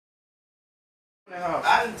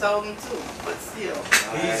I done told him too, but still.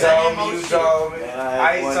 He told me, you told me.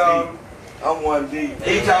 I told him. I'm 1D.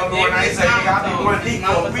 He told me when I said, nigga, I be 1D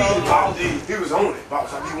for a reason, boss. He was on it,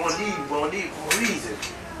 boss. I be 1D for a reason.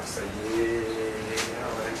 I said, yeah,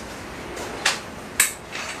 alright.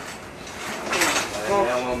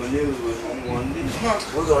 Now I'm a nigga with 1D.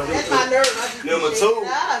 We're gonna do that's my nerve. Number 2.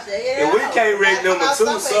 If we can't rate number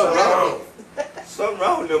 2, something wrong. Something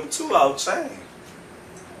wrong with number 2 out chain.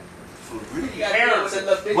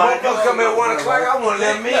 Why you come at 1 o'clock? I want to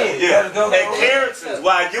let them in. Yeah. And clearances,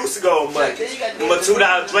 why I used to go much. My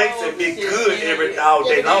 $2 drinks and be good every all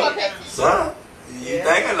day long. Son, you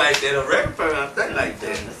thinking like that? A record person, I think like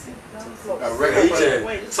that. A record person.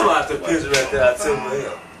 He just out the picture right there. I tell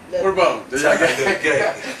him. What about him?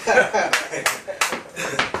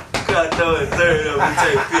 I throw it third up and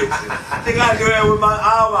take pictures. I think I do that with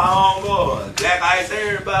all my homeboys. Black Ice,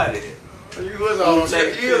 everybody. You was all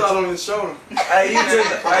on his shoulder. Hey, you took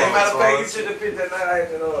the matter of fact, you took the picture that night.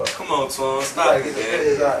 Come on, Twan, stop it, man.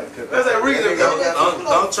 That's that reason,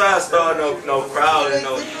 Don't try to start no crowd and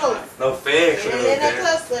no fan club.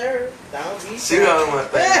 She don't want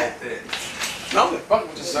to think like that. No, I'm fucking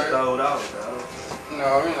with you, sir. Throwed out, dog.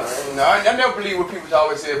 No, I never believe what people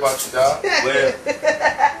always say about you, dog.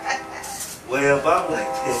 Well, if I'm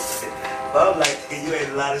like that, you ate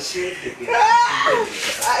a lot of shit. I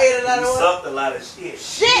ate a lot of what? You sucked a lot of shit.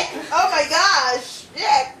 Shit! Oh my gosh!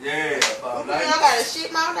 Shit! Yeah. I got a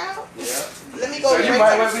shit mouth now? Yeah. Let me go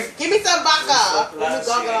drink. Give me some vodka. Let me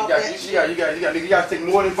go get off that shit. You gotta take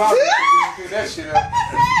more than vodka to do that shit up.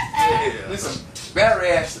 Yeah. Listen,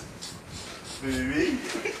 battery acid. Pour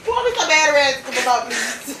me some battery acid to come about,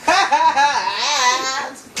 please.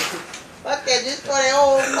 Fuck that, just pour that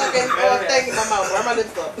whole fucking thing in my mouth. Where my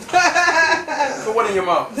lips up? So what in your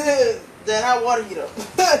mouth? The hot water heater.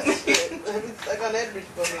 Let me suck on that bitch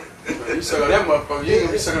for me. You suck on that motherfucker. You ain't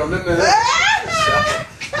gonna be sucking on nothing.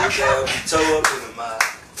 Toe up in the mouth.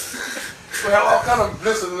 We have all kind of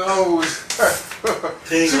blisters in the hose.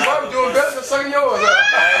 She probably doing better than sucking yours.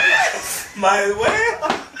 Might as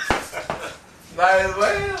well. Might as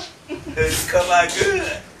well. It come out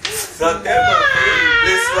good. Suck that motherfucker.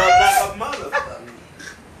 This love like a motherfucker.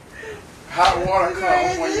 Hot water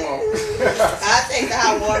comes when you want. I take the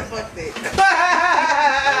hot water, fuck that.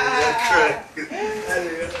 Give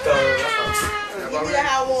me the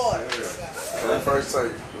hot water. That first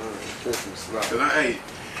take. Christmas. Hey.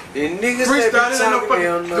 The niggas do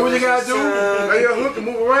what you gotta do. Lay your hook and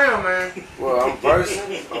move around, man. Well, I'm first.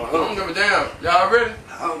 I'm coming down. Y'all ready?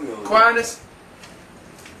 Quietness.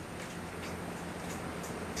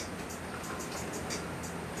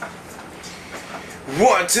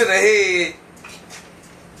 One to the head.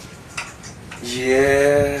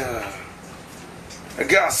 Yeah. I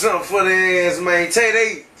got something for the ass, man.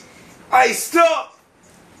 THAY iced up.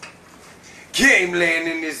 Game land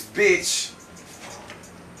in this bitch.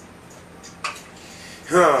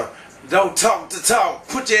 Don't talk the talk.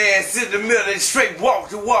 Put your ass in the middle and straight walk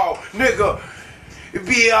the wall. Nigga, it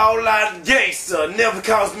be all out of gangster. Never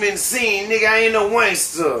cost me in the scene. Nigga, I ain't no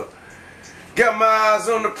wankster. Got my eyes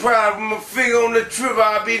on the prize with my finger on the trigger.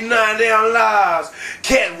 I be 9 down lives.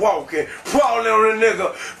 Catwalking, crawling on the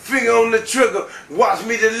nigga. Finger on the trigger. Watch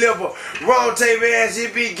me deliver. Wrong table ass,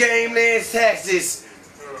 it be game lands taxes.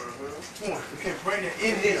 You can bring the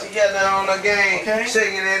Indians together on the game. Okay.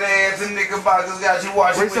 Shaking that ass and nigga boxers got you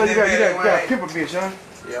watching with you got pimp a bitch, huh?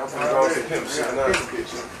 Yeah, I'm finna go to pimp shit now.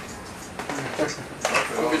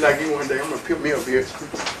 I'm gonna be like you one day. I'm gonna pimp me a bitch.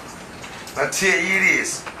 I tell you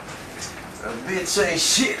this. A bitch ain't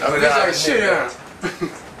shit. A bitch ain't shit, huh?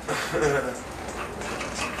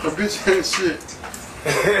 A bitch ain't shit.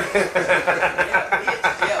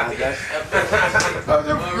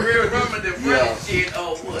 Real woman shit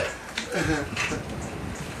or what?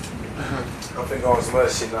 I'm finna go on some other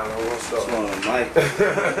shit now. I won't stop.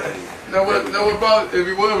 No, what about if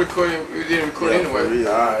we were recording, we didn't record anyway.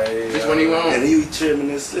 Just when he won. And he was trimming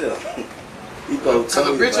himself. He go tell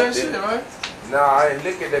the bitch ain't shit, right? Nah, I ain't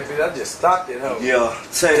looking at that bitch. I just stopped it, huh? Yeah,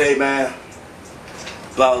 THAY, man.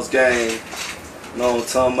 Boss game. Know what I'm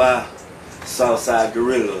talking about? Southside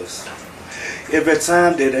Gorillas. Every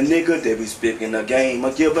time that a nigga they be speaking a game,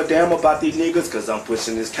 I give a damn about these niggas cause I'm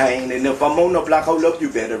pushing this cane. And if I'm on the block, hold up, you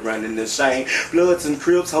better run in the shame. Bloods and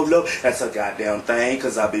Crips, hold up, that's a goddamn thing.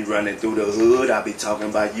 Cause I be running through the hood, I be talking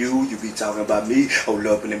about you, you be talking about me. Hold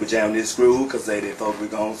up and then we jam this screw, cause they folks we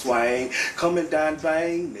gon' swing. Coming down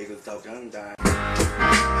bang, niggas talking down.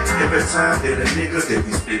 Every time that a nigga they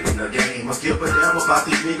be speaking a game, I give a damn about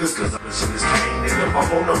these niggas cause I'm pushing this cane. And if I'm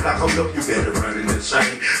on the block, hold up, you better run in the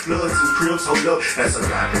shame. Bloods and Crips, hold up, that's a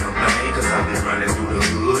goddamn thing. Cause I be running through the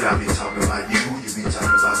hood, I be talking about you, you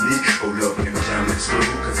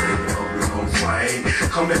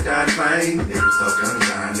Come back down the plane, niggas stuck on the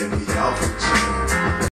line, then we off.